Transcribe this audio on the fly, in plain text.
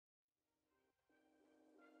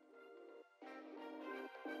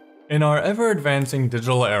In our ever-advancing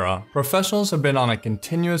digital era, professionals have been on a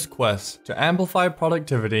continuous quest to amplify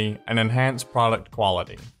productivity and enhance product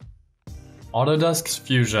quality. Autodesk's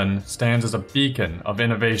Fusion stands as a beacon of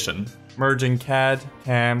innovation, merging CAD,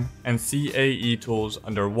 CAM, and CAE tools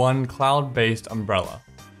under one cloud-based umbrella.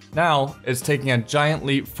 Now, it's taking a giant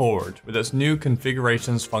leap forward with its new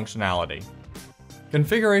configurations functionality.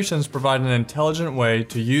 Configurations provide an intelligent way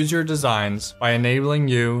to use your designs by enabling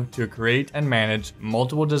you to create and manage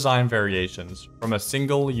multiple design variations from a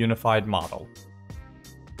single unified model.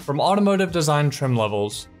 From automotive design trim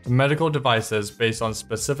levels to medical devices based on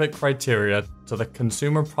specific criteria to the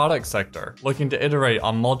consumer product sector looking to iterate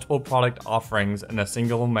on multiple product offerings in a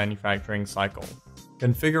single manufacturing cycle,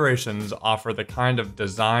 configurations offer the kind of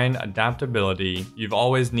design adaptability you've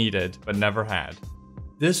always needed but never had.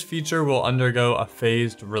 This feature will undergo a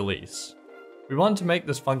phased release. We want to make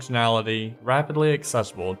this functionality rapidly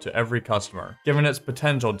accessible to every customer, given its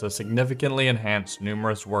potential to significantly enhance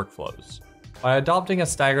numerous workflows. By adopting a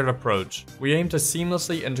staggered approach, we aim to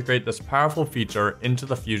seamlessly integrate this powerful feature into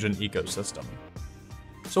the Fusion ecosystem.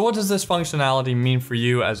 So what does this functionality mean for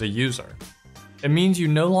you as a user? It means you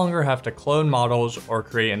no longer have to clone models or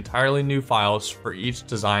create entirely new files for each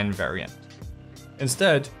design variant.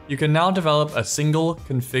 Instead, you can now develop a single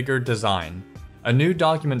configured design, a new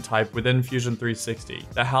document type within Fusion 360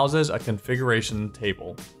 that houses a configuration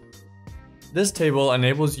table. This table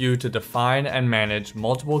enables you to define and manage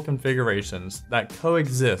multiple configurations that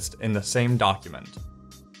coexist in the same document.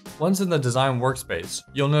 Once in the design workspace,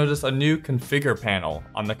 you'll notice a new configure panel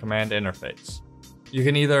on the command interface. You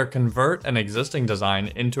can either convert an existing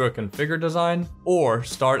design into a configured design or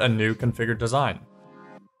start a new configured design.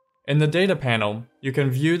 In the data panel, you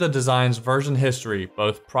can view the design's version history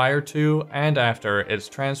both prior to and after its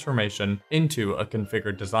transformation into a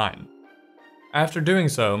configured design. After doing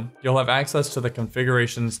so, you'll have access to the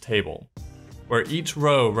configurations table, where each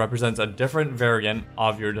row represents a different variant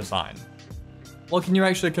of your design. What can you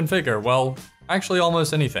actually configure? Well, actually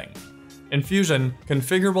almost anything. In Fusion,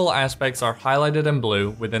 configurable aspects are highlighted in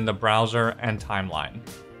blue within the browser and timeline.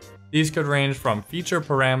 These could range from feature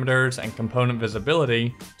parameters and component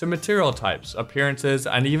visibility to material types, appearances,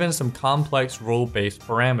 and even some complex rule-based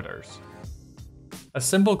parameters. A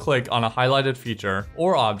simple click on a highlighted feature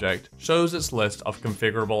or object shows its list of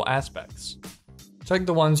configurable aspects. Check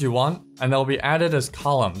the ones you want, and they'll be added as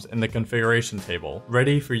columns in the configuration table,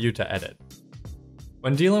 ready for you to edit.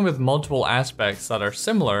 When dealing with multiple aspects that are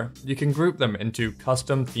similar, you can group them into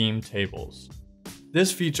custom theme tables.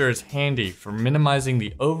 This feature is handy for minimizing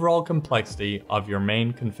the overall complexity of your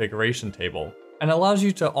main configuration table and allows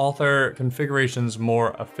you to author configurations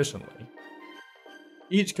more efficiently.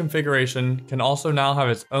 Each configuration can also now have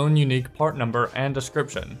its own unique part number and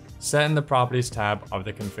description set in the Properties tab of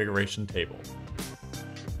the configuration table.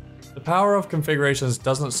 The power of configurations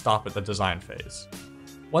doesn't stop at the design phase.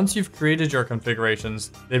 Once you've created your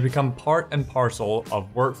configurations, they become part and parcel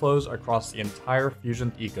of workflows across the entire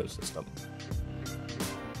Fusion ecosystem.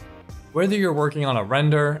 Whether you're working on a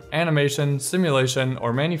render, animation, simulation,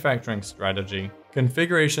 or manufacturing strategy,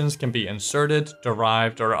 configurations can be inserted,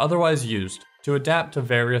 derived, or otherwise used to adapt to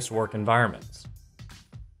various work environments.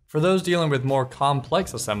 For those dealing with more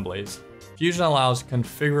complex assemblies, Fusion allows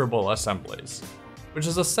configurable assemblies, which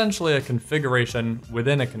is essentially a configuration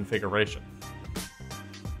within a configuration.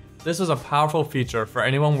 This is a powerful feature for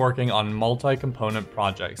anyone working on multi-component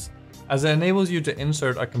projects, as it enables you to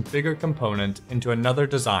insert a configured component into another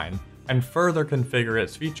design and further configure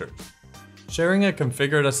its features. Sharing a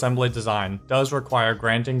configured assembly design does require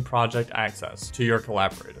granting project access to your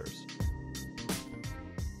collaborators.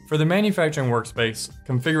 For the manufacturing workspace,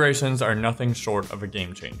 configurations are nothing short of a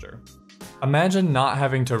game changer. Imagine not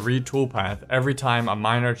having to read toolpath every time a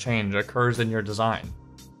minor change occurs in your design.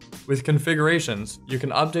 With configurations, you can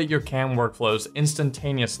update your CAM workflows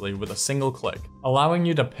instantaneously with a single click, allowing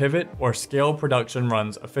you to pivot or scale production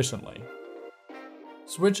runs efficiently.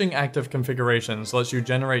 Switching active configurations lets you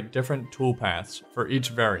generate different toolpaths for each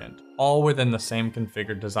variant, all within the same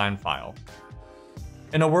configured design file.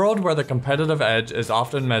 In a world where the competitive edge is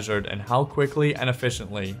often measured in how quickly and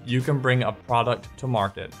efficiently you can bring a product to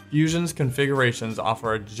market, Fusion's configurations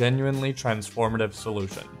offer a genuinely transformative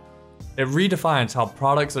solution. It redefines how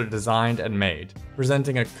products are designed and made,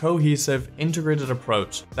 presenting a cohesive, integrated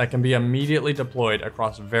approach that can be immediately deployed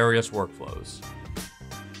across various workflows.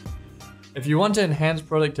 If you want to enhance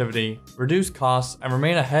productivity, reduce costs, and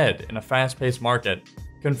remain ahead in a fast-paced market,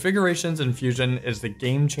 configurations in Fusion is the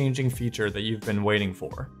game-changing feature that you've been waiting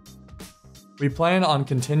for. We plan on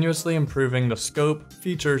continuously improving the scope,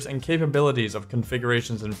 features, and capabilities of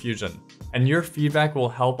configurations in Fusion, and your feedback will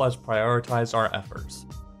help us prioritize our efforts.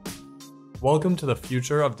 Welcome to the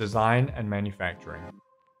future of design and manufacturing.